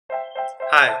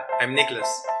Hi, I'm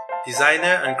Nicolas,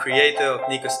 designer and creator of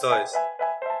Nico's Toys.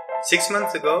 6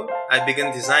 months ago, I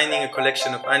began designing a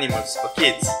collection of animals for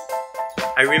kids.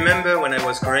 I remember when I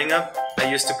was growing up,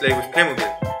 I used to play with Playmobil.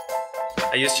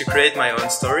 I used to create my own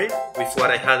story with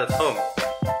what I had at home.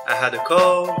 I had a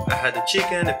cow, I had a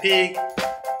chicken, a pig.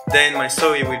 Then my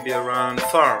story would be around a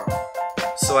farm.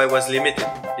 So I was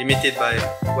limited by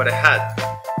what I had.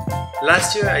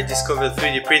 Last year I discovered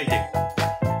 3D printing.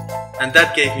 And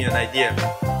that gave me an idea.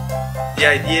 The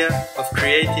idea of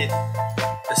creating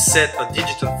a set of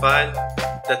digital files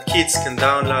that kids can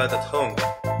download at home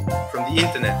from the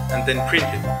internet and then print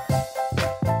it.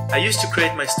 I used to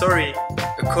create my story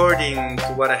according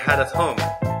to what I had at home.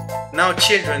 Now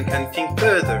children can think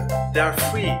further. They are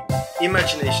free,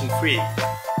 imagination free,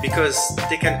 because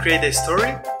they can create a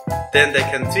story, then they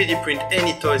can 3D print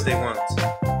any toys they want.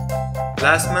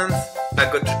 Last month I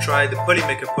got to try the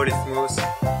Polymaker PolySmooth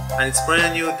and its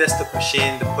brand new desktop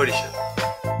machine, the Polysher.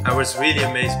 I was really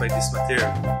amazed by this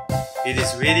material. It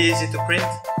is really easy to print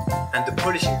and the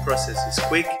polishing process is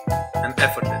quick and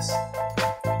effortless.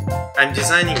 I'm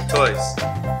designing toys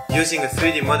using a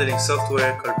 3D modeling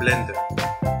software called Blender.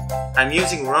 I'm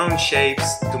using round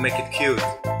shapes to make it cute,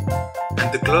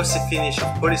 and the glossy finish of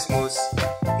PolySmooth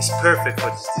is perfect for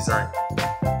this design.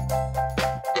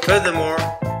 Furthermore,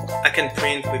 I can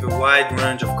print with a wide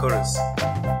range of colors,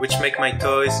 which make my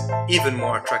toys even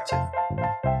more attractive.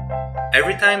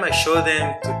 Every time I show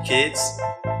them to kids,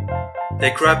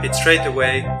 they grab it straight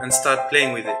away and start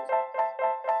playing with it.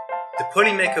 The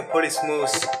Polymaker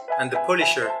PolySmooth and the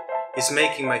Polysher is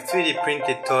making my 3D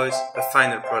printed toys a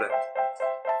final product.